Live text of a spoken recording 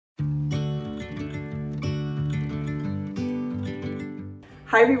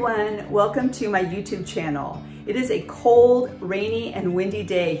Hi everyone, welcome to my YouTube channel. It is a cold, rainy, and windy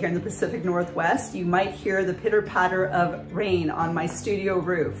day here in the Pacific Northwest. You might hear the pitter-patter of rain on my studio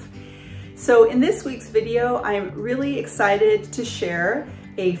roof. So in this week's video, I'm really excited to share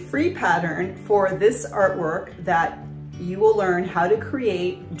a free pattern for this artwork that you will learn how to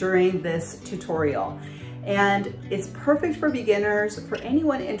create during this tutorial. And it's perfect for beginners, for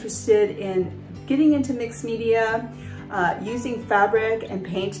anyone interested in getting into mixed media, using fabric and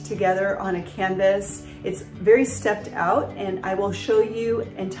paint together on a canvas. It's very stepped out, and I will show you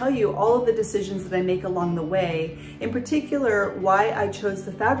and tell you all of the decisions that I make along the way, in particular why I chose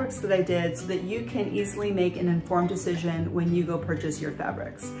the fabrics that I did so that you can easily make an informed decision when you go purchase your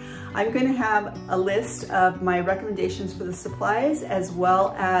fabrics. I'm going to have a list of my recommendations for the supplies, as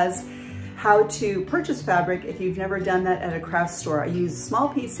well as how to purchase fabric if you've never done that at a craft store. I use small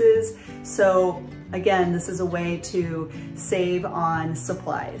pieces, so again, this is a way to save on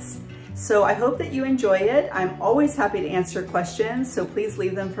supplies. So I hope that you enjoy it. I'm always happy to answer questions, so please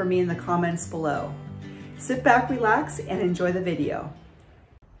leave them for me in the comments below. Sit back, relax, and enjoy the video.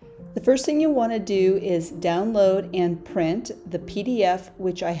 The first thing you want to do is download and print the PDF,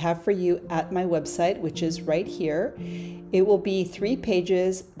 which I have for you at my website, which is right here. It will be 3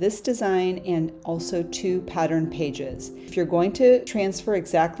 pages, this design, and also 2 pattern pages. If you're going to transfer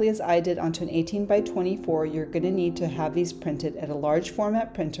exactly as I did onto an 18 by 24, you're going to need to have these printed at a large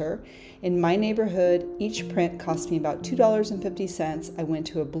format printer. In my neighborhood, each print cost me about $2.50. I went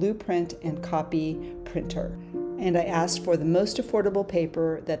to a blueprint and copy printer, and I asked for the most affordable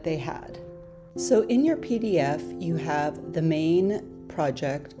paper that they had. So in your PDF, you have the main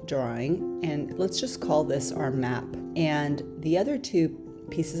project drawing, and let's just call this our map. And the other 2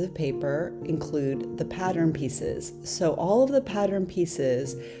 pieces of paper include the pattern pieces. So all of the pattern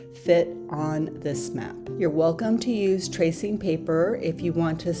pieces fit on this map. You're welcome to use tracing paper if you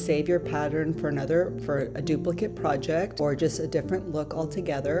want to save your pattern for a duplicate project or just a different look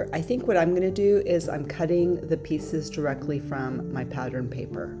altogether. I think what I'm going to do is I'm cutting the pieces directly from my pattern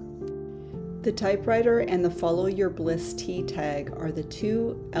paper. The typewriter and the Follow Your Bliss T tag are the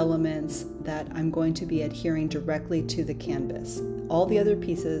 2 elements that I'm going to be adhering directly to the canvas. All the other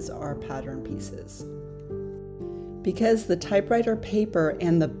pieces are pattern pieces. Because the typewriter paper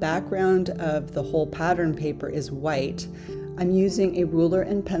and the background of the whole pattern paper is white, I'm using a ruler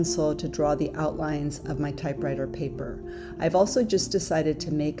and pencil to draw the outlines of my typewriter paper. I've also just decided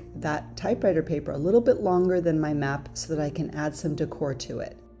to make that typewriter paper a little bit longer than my map so that I can add some decor to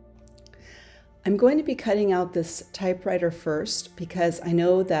it. I'm going to be cutting out this typewriter first because I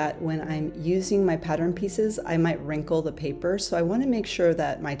know that when I'm using my pattern pieces, I might wrinkle the paper. So I want to make sure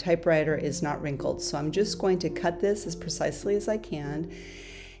that my typewriter is not wrinkled. So I'm just going to cut this as precisely as I can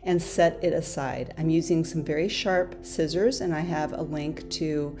and set it aside. I'm using some very sharp scissors, and I have a link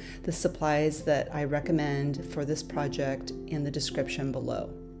to the supplies that I recommend for this project in the description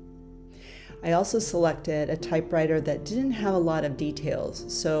below. I also selected a typewriter that didn't have a lot of details.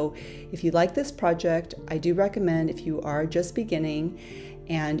 So if you like this project, I do recommend, if you are just beginning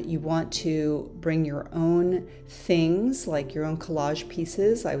and you want to bring your own things, like your own collage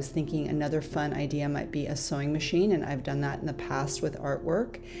pieces. I was thinking another fun idea might be a sewing machine, and I've done that in the past with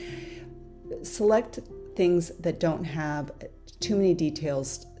artwork. Select things that don't have too many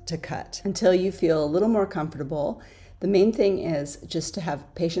details to cut until you feel a little more comfortable. The main thing is just to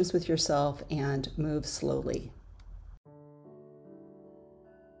have patience with yourself and move slowly.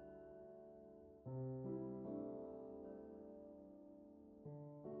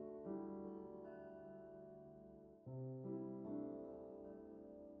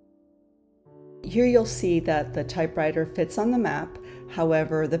 Here you'll see that the typewriter fits on the map.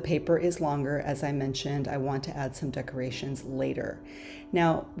 However, the paper is longer. As I mentioned, I want to add some decorations later.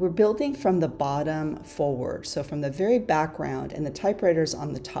 Now, we're building from the bottom forward, so from the very background, and the typewriter's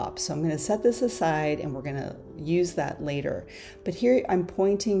on the top. So I'm going to set this aside and we're going to use that later. But here I'm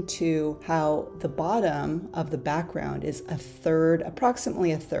pointing to how the bottom of the background is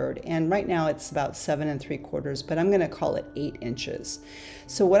approximately a third. And right now it's about 7 3/4, but I'm going to call it 8 inches.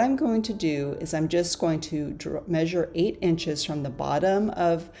 So what I'm going to do is I'm just going to measure 8 inches from the bottom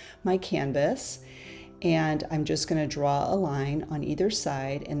of my canvas, and I'm just going to draw a line on either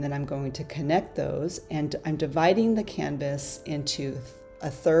side, and then I'm going to connect those, and I'm dividing the canvas into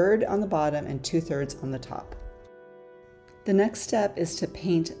 1/3 on the bottom and 2/3 on the top. The next step is to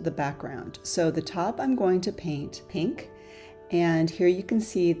paint the background. So the top I'm going to paint pink, and here you can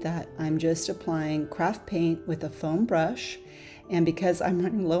see that I'm just applying craft paint with a foam brush, and because I'm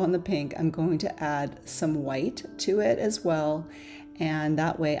running low on the pink, I'm going to add some white to it as well. and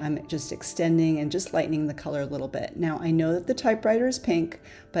that way I'm just extending and just lightening the color a little bit. Now I know that the typewriter is pink,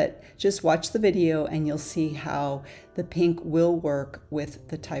 but just watch the video and you'll see how the pink will work with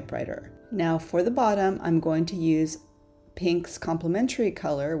the typewriter. Now for the bottom, I'm going to use pink's complementary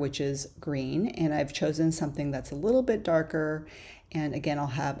color, which is green, and I've chosen something that's a little bit darker. And again, I'll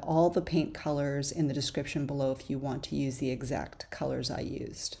have all the paint colors in the description below if you want to use the exact colors I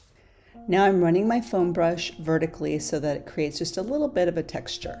used. Now I'm running my foam brush vertically so that it creates just a little bit of a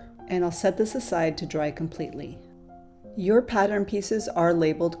texture. And I'll set this aside to dry completely. Your pattern pieces are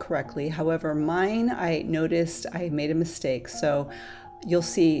labeled correctly. However, mine, I noticed I made a mistake. So you'll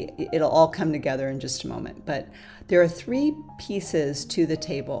see it'll all come together in just a moment. But there are 3 pieces to the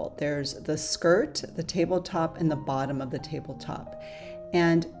table. There's the skirt, the tabletop, and the bottom of the tabletop.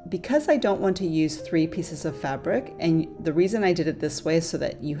 And because I don't want to use 3 pieces of fabric, and the reason I did it this way is so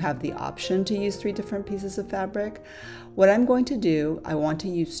that you have the option to use 3 different pieces of fabric, what I'm going to do, I want to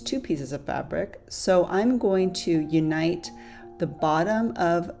use 2 pieces of fabric. So I'm going to unite the bottom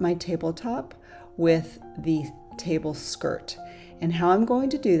of my tabletop with the table skirt. And how I'm going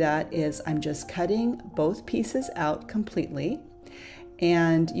to do that is I'm just cutting both pieces out completely.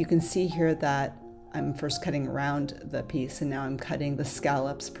 And you can see here that I'm first cutting around the piece and now I'm cutting the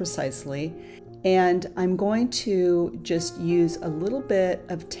scallops precisely. And I'm going to just use a little bit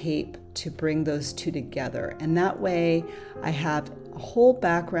of tape to bring those 2 together. And that way I have a whole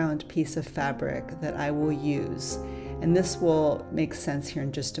background piece of fabric that I will use. And this will make sense here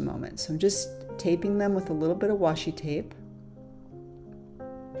in just a moment. So I'm just taping them with a little bit of washi tape.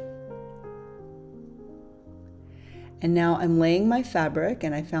 And now I'm laying my fabric,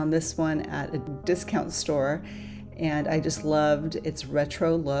 and I found this one at a discount store, and I just loved its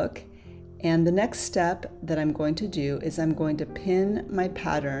retro look. And the next step that I'm going to do is I'm going to pin my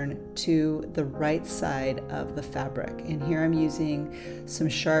pattern to the right side of the fabric. And here I'm using some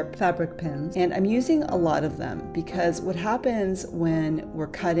sharp fabric pins, and I'm using a lot of them because what happens when we're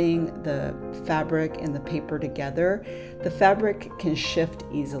cutting the fabric and the paper together, the fabric can shift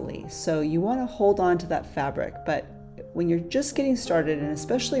easily. So you want to hold on to that fabric, but when you're just getting started, and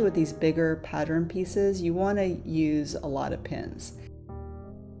especially with these bigger pattern pieces, you want to use a lot of pins.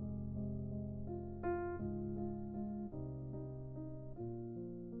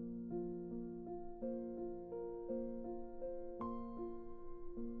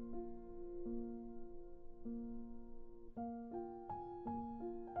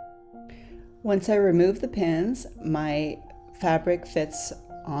 Once I remove the pins, my fabric fits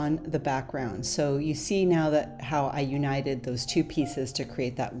on the background. So you see now that how I united those 2 pieces to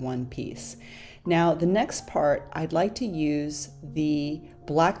create that one piece. Now the next part, I'd like to use the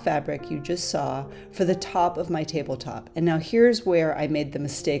black fabric you just saw for the top of my tabletop. And now here's where I made the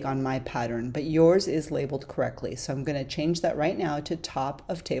mistake on my pattern, but yours is labeled correctly. So I'm going to change that right now to top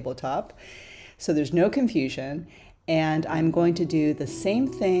of tabletop, so there's no confusion. And I'm going to do the same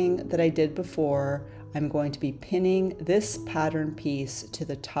thing that I did before. I'm going to be pinning this pattern piece to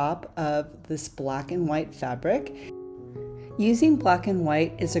the top of this black and white fabric. Using black and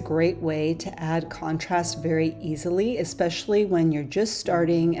white is a great way to add contrast very easily, especially when you're just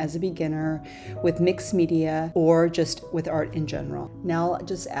starting as a beginner with mixed media or just with art in general. Now I'll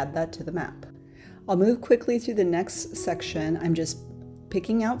just add that to the map. I'll move quickly through the next section. I'm just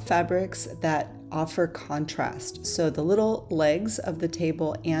picking out fabrics that offer contrast. So the little legs of the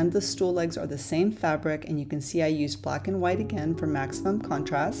table and the stool legs are the same fabric, and you can see I used black and white again for maximum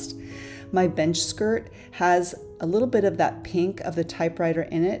contrast. My bench skirt has a little bit of that pink of the typewriter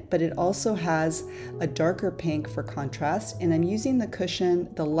in it, but it also has a darker pink for contrast, and I'm using the cushion,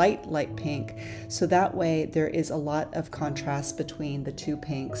 the light pink, so that way there is a lot of contrast between the 2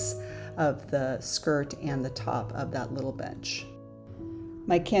 pinks of the skirt and the top of that little bench.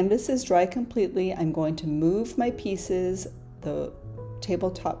 My canvas is dry completely. I'm going to move my pieces, the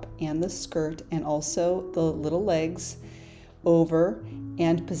tabletop and the skirt, and also the little legs over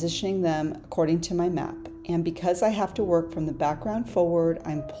and positioning them according to my map. And because I have to work from the background forward,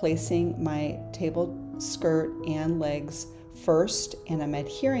 I'm placing my table skirt and legs first, and I'm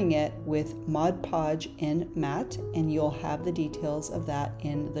adhering it with Mod Podge in matte, and you'll have the details of that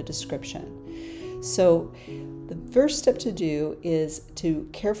in the description. So the first step to do is to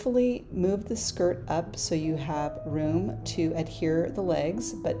carefully move the skirt up so you have room to adhere the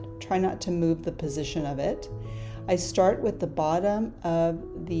legs, but try not to move the position of it. I start with the bottom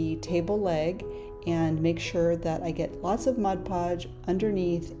of the table leg and make sure that I get lots of Mod Podge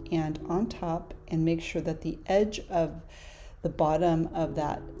underneath and on top, and make sure that the edge of the bottom of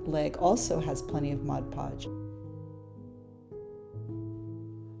that leg also has plenty of Mod Podge.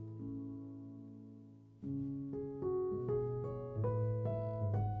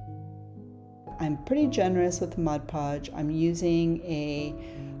 I'm pretty generous with the Mod Podge. I'm using a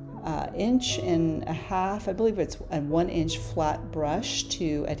 1.5 inch, I believe it's a 1-inch flat brush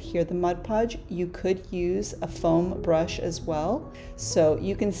to adhere the Mod Podge. You could use a foam brush as well. So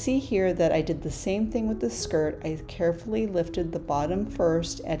you can see here that I did the same thing with the skirt. I carefully lifted the bottom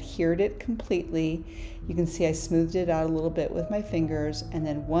first, adhered it completely. You can see I smoothed it out a little bit with my fingers, and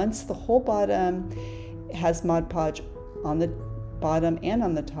then once the whole bottom has Mod Podge on the bottom and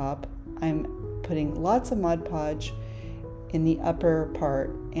on the top, I'm putting lots of Mod Podge in the upper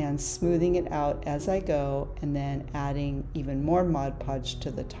part and smoothing it out as I go, and then adding even more Mod Podge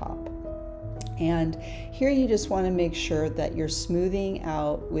to the top. And here you just want to make sure that you're smoothing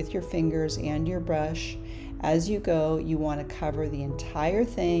out with your fingers and your brush. As you go, you want to cover the entire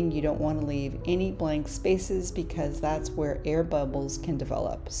thing. You don't want to leave any blank spaces because that's where air bubbles can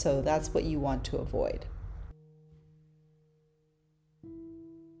develop. So that's what you want to avoid.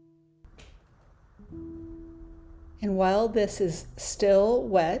 And while this is still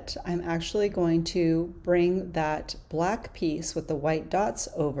wet, I'm actually going to bring that black piece with the white dots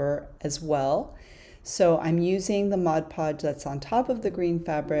over as well. So I'm using the Mod Podge that's on top of the green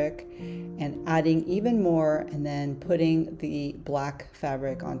fabric and adding even more, and then putting the black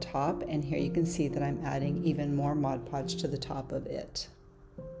fabric on top. And here you can see that I'm adding even more Mod Podge to the top of it.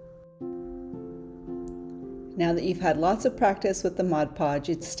 Now that you've had lots of practice with the Mod Podge,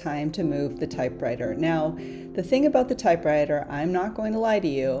 it's time to move the typewriter. Now, the thing about the typewriter, I'm not going to lie to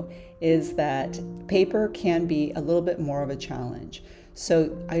you, is that paper can be a little bit more of a challenge.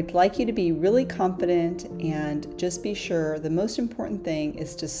 So I'd like you to be really confident and just be sure the most important thing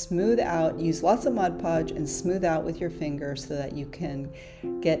is to smooth out, use lots of Mod Podge and smooth out with your fingers so that you can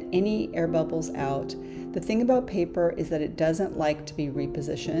get any air bubbles out. The thing about paper is that it doesn't like to be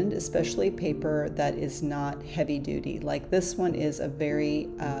repositioned, especially paper that is not heavy duty. Like this one is a very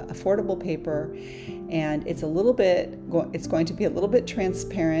affordable paper, and it's going to be a little bit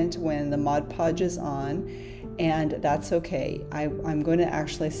transparent when the Mod Podge is on, and that's okay. I'm going to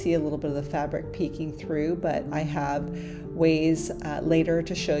actually see a little bit of the fabric peeking through, but I have ways later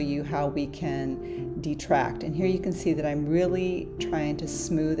to show you how we can detract. And here you can see that I'm really trying to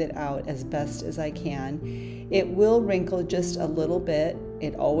smooth it out as best as I can. It will wrinkle just a little bit,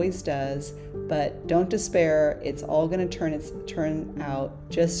 it always does, but don't despair. It's all going to turn out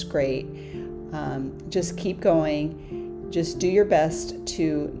just great. Just keep going. Just do your best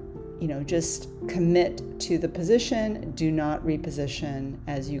to just commit to the position. Do not reposition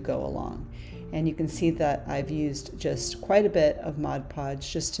as you go along. And you can see that I've used just quite a bit of Mod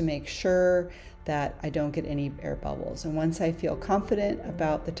Podge just to make sure that I don't get any air bubbles. And once I feel confident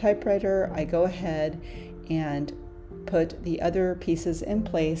about the typewriter, I go ahead and put the other pieces in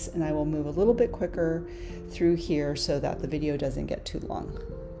place, and I will move a little bit quicker through here so that the video doesn't get too long.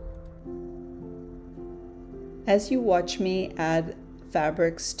 As you watch me add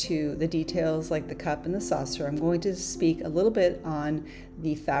fabrics to the details like the cup and the saucer, I'm going to speak a little bit on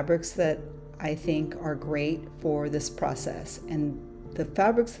the fabrics that I think are great for this process. And the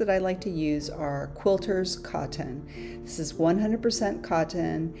fabrics that I like to use are quilter's cotton. This is 100%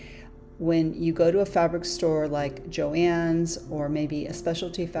 cotton. When you go to a fabric store like Joann's or maybe a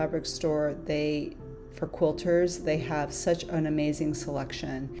specialty fabric store, for quilters, they have such an amazing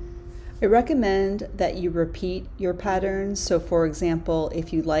selection. I recommend that you repeat your patterns. So for example,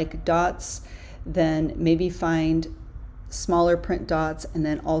 if you like dots, then maybe find smaller print dots and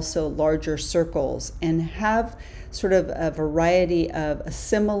then also larger circles, and have sort of a variety of a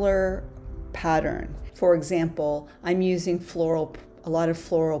similar pattern. For example, I'm using a lot of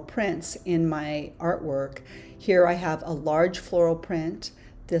floral prints in my artwork. Here I have a large floral print.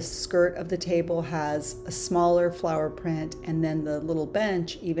 The skirt of the table has a smaller flower print, and then the little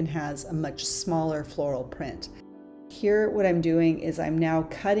bench even has a much smaller floral print. Here what I'm doing is I'm now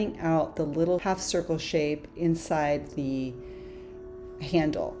cutting out the little half circle shape inside the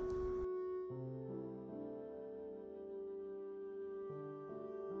handle.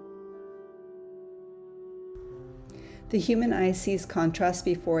 The human eye sees contrast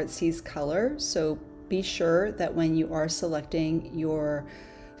before it sees color, so be sure that when you are selecting your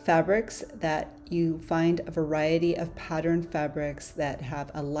fabrics that you find a variety of patterned fabrics that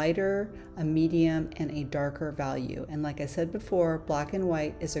have a lighter, a medium, and a darker value. And like I said before, black and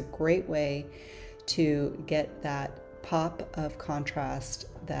white is a great way to get that pop of contrast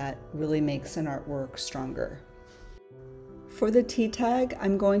that really makes an artwork stronger. For the tea tag,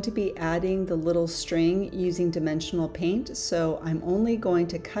 I'm going to be adding the little string using dimensional paint, so I'm only going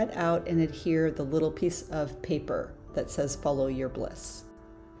to cut out and adhere the little piece of paper that says "Follow Your Bliss."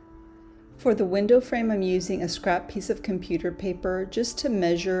 For the window frame, I'm using a scrap piece of computer paper just to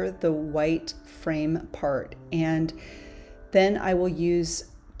measure the white frame part. And then I will use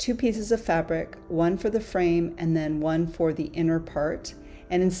 2 pieces of fabric, one for the frame and then one for the inner part.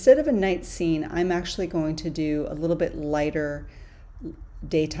 And instead of a night scene, I'm actually going to do a little bit lighter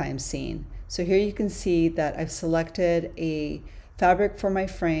daytime scene. So here you can see that I've selected a fabric for my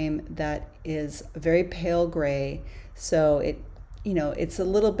frame that is a very pale gray. So it's a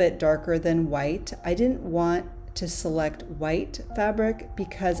little bit darker than white. I didn't want to select white fabric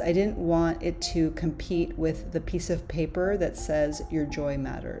because I didn't want it to compete with the piece of paper that says your joy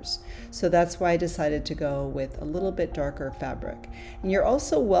matters. So that's why I decided to go with a little bit darker fabric. And you're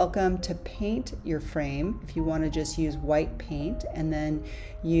also welcome to paint your frame if you want to just use white paint and then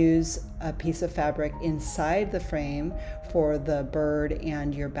use a piece of fabric inside the frame for the bird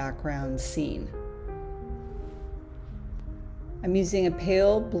and your background scene. I'm using a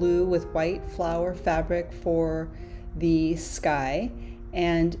pale blue with white flower fabric for the sky.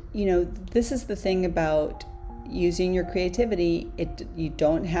 And this is the thing about using your creativity. You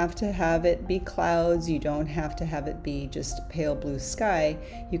don't have to have it be clouds. You don't have to have it be just pale blue sky.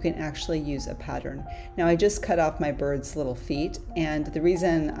 You can actually use a pattern. Now I just cut off my bird's little feet, and the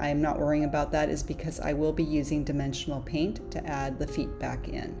reason I'm not worrying about that is because I will be using dimensional paint to add the feet back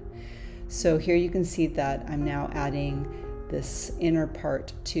in. So here you can see that I'm now adding this inner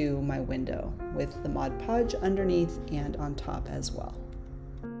part to my window with the Mod Podge underneath and on top as well.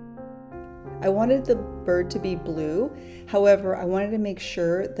 I wanted the bird to be blue. However, I wanted to make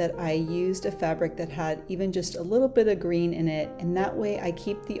sure that I used a fabric that had even just a little bit of green in it, and that way I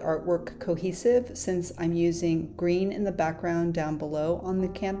keep the artwork cohesive since I'm using green in the background down below on the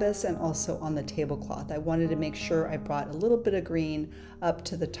canvas and also on the tablecloth. I wanted to make sure I brought a little bit of green up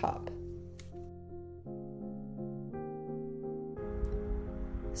to the top.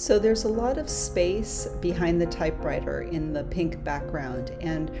 So there's a lot of space behind the typewriter in the pink background.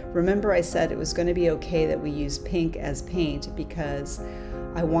 And remember I said it was going to be okay that we use pink as paint because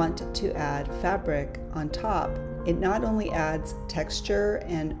I want to add fabric on top. It not only adds texture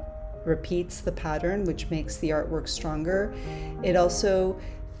and repeats the pattern, which makes the artwork stronger, it also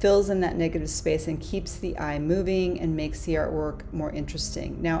fills in that negative space and keeps the eye moving and makes the artwork more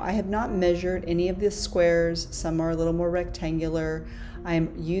interesting. Now, I have not measured any of the squares. Some are a little more rectangular.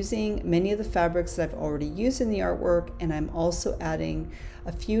 I'm using many of the fabrics that I've already used in the artwork, and I'm also adding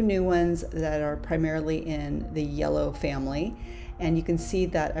a few new ones that are primarily in the yellow family. And you can see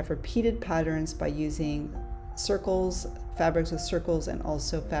that I've repeated patterns by using circles, fabrics with circles, and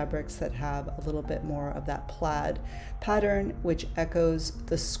also fabrics that have a little bit more of that plaid pattern, which echoes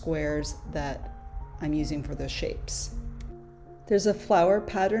the squares that I'm using for the shapes. There's a flower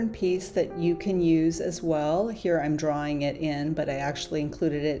pattern piece that you can use as well. Here I'm drawing it in, but I actually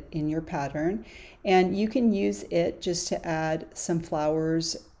included it in your pattern. And you can use it just to add some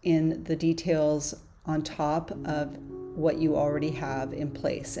flowers in the details on top of what you already have in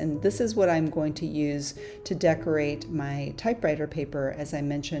place. And this is what I'm going to use to decorate my typewriter paper, as I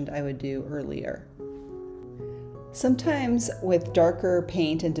mentioned I would do earlier. Sometimes with darker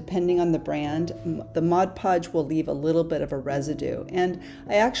paint, and depending on the brand, the Mod Podge will leave a little bit of a residue. And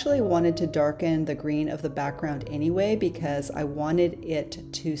I actually wanted to darken the green of the background anyway because I wanted it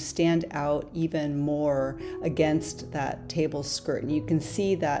to stand out even more against that table skirt. And you can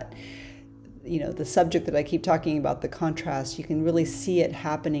see that the subject that I keep talking about, the contrast, you can really see it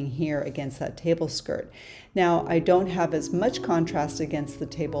happening here against that table skirt. Now, I don't have as much contrast against the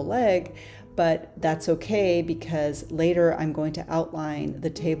table leg, but that's okay because later I'm going to outline the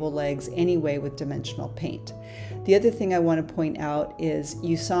table legs anyway with dimensional paint. The other thing I want to point out is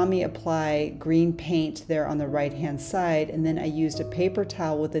you saw me apply green paint there on the right-hand side, and then I used a paper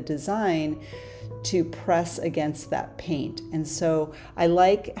towel with a design to press against that paint. And so I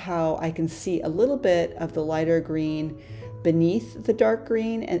like how I can see a little bit of the lighter green beneath the dark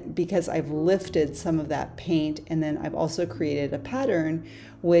green, and because I've lifted some of that paint, and then I've also created a pattern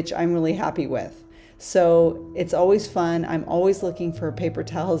which I'm really happy with. So it's always fun. I'm always looking for paper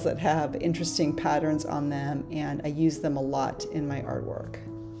towels that have interesting patterns on them, and I use them a lot in my artwork.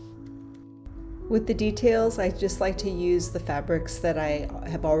 With the details, I just like to use the fabrics that I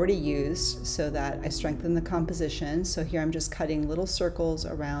have already used so that I strengthen the composition. So here I'm just cutting little circles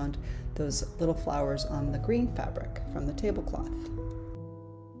around those little flowers on the green fabric from the tablecloth.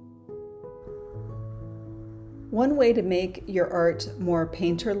 One way to make your art more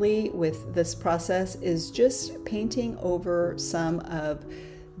painterly with this process is just painting over some of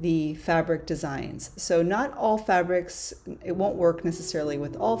the fabric designs. So not all fabrics, it won't work necessarily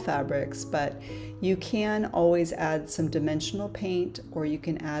with all fabrics, but you can always add some dimensional paint, or you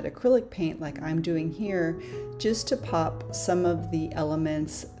can add acrylic paint like I'm doing here, just to pop some of the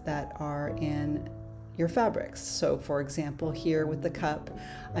elements that are in your fabrics. So for example, here with the cup,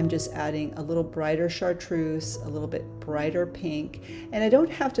 I'm just adding a little brighter chartreuse, a little bit brighter pink, and I don't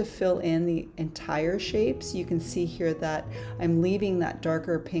have to fill in the entire shapes. You can see here that I'm leaving that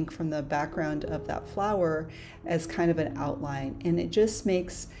darker pink from the background of that flower as kind of an outline, and it just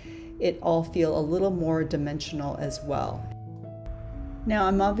makes it all feel a little more dimensional as well. Now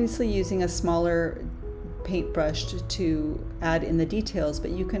I'm obviously using a smaller paintbrush to add in the details,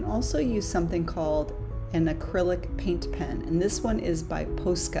 but you can also use something called an acrylic paint pen, and this one is by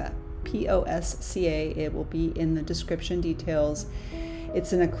Posca, P-O-S-C-A. It will be in the description details.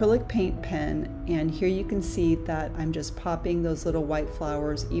 It's an acrylic paint pen, and here you can see that I'm just popping those little white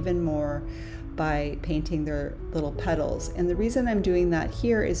flowers even more by painting their little petals. And the reason I'm doing that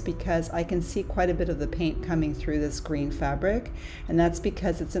here is because I can see quite a bit of the paint coming through this green fabric, and that's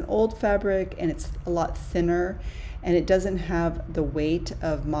because it's an old fabric and it's a lot thinner, and it doesn't have the weight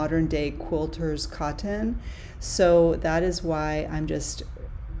of modern day quilters cotton. So that is why I'm just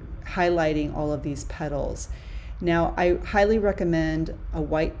highlighting all of these petals. Now I highly recommend a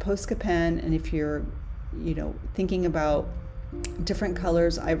white Posca pen, and if you're thinking about different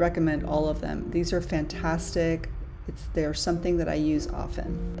colors, I recommend all of them. These are fantastic. They're something that I use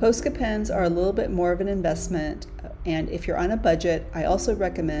often. Posca pens are a little bit more of an investment, and if you're on a budget, I also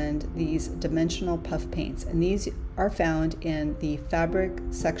recommend these dimensional puff paints, and these are found in the fabric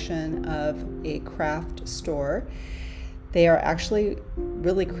section of a craft store. They are actually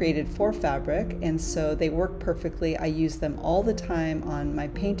really created for fabric, and so they work perfectly. I use them all the time on my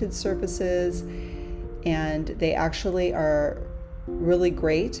painted surfaces, and they actually are really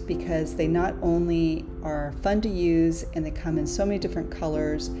great because they not only are fun to use and they come in so many different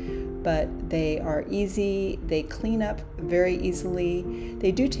colors, but they are easy, they clean up very easily.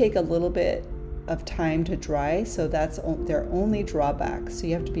 They do take a little bit of time to dry, so that's their only drawback. So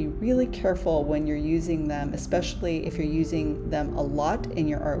you have to be really careful when you're using them, especially if you're using them a lot in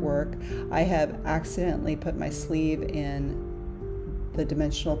your artwork. I have accidentally put my sleeve in the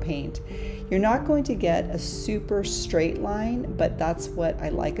dimensional paint. You're not going to get a super straight line, but that's what I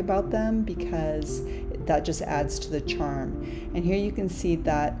like about them, because that just adds to the charm. And here you can see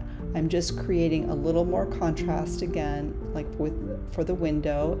that I'm just creating a little more contrast again, like for the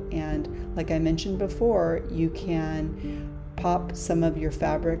window. And like I mentioned before, you can pop some of your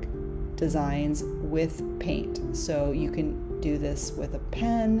fabric designs with paint. So you can do this with a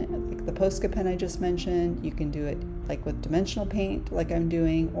pen, like the Posca pen I just mentioned. You can do it like with dimensional paint, like I'm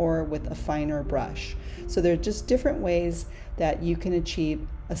doing, or with a finer brush. So there are just different ways that you can achieve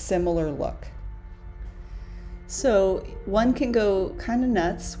a similar look. So one can go kind of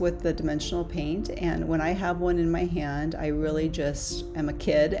nuts with the dimensional paint, and when I have one in my hand, I really just am a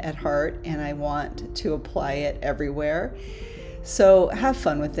kid at heart and I want to apply it everywhere. So have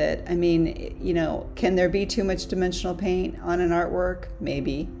fun with it. I mean, can there be too much dimensional paint on an artwork?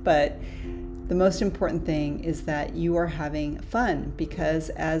 Maybe, but the most important thing is that you are having fun, because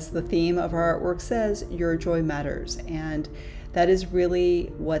as the theme of our artwork says, your joy matters. And that is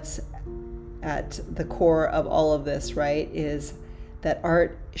really what's at the core of all of this, right? Is that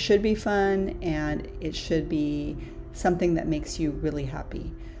art should be fun and it should be something that makes you really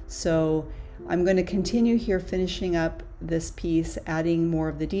happy. So I'm going to continue here finishing up this piece, adding more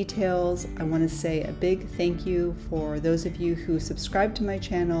of the details. I want to say a big thank you for those of you who subscribe to my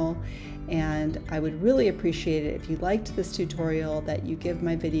channel, and I would really appreciate it if you liked this tutorial that you give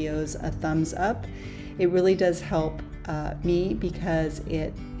my videos a thumbs up. It really does help me, because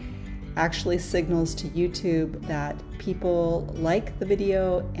it actually signals to YouTube that people like the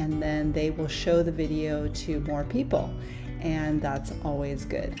video, and then they will show the video to more people, and that's always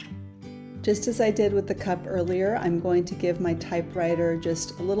good. Just as I did with the cup earlier, I'm going to give my typewriter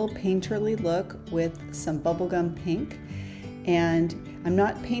just a little painterly look with some bubblegum pink. And I'm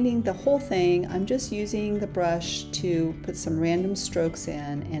not painting the whole thing, I'm just using the brush to put some random strokes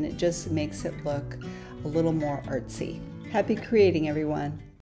in, and it just makes it look a little more artsy. Happy creating, everyone.